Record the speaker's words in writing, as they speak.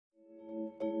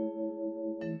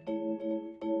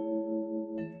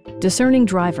Discerning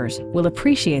drivers will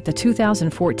appreciate the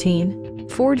 2014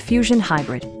 Ford Fusion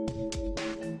Hybrid.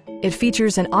 It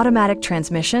features an automatic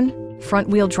transmission,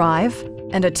 front-wheel drive,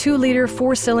 and a 2-liter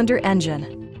 4-cylinder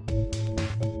engine.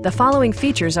 The following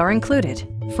features are included: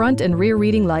 front and rear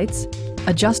reading lights,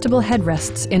 adjustable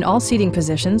headrests in all seating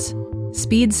positions,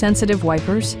 speed-sensitive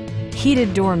wipers,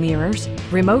 heated door mirrors,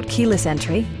 remote keyless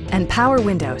entry, and power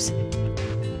windows.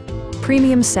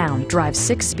 Premium sound drives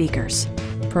 6 speakers,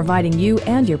 providing you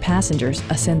and your passengers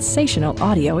a sensational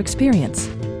audio experience.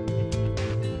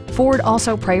 Ford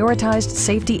also prioritized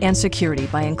safety and security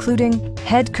by including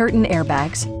head curtain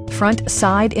airbags, front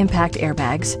side impact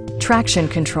airbags, traction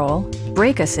control,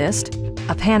 brake assist,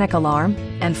 a panic alarm,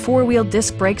 and 4-wheel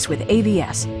disc brakes with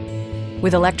ABS.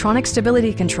 With electronic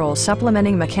stability control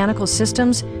supplementing mechanical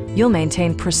systems, you'll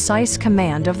maintain precise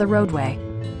command of the roadway.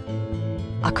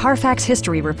 A Carfax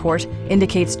history report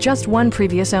indicates just one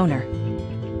previous owner.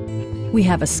 We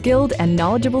have a skilled and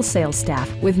knowledgeable sales staff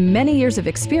with many years of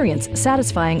experience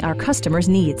satisfying our customers'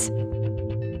 needs.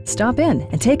 Stop in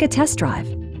and take a test drive.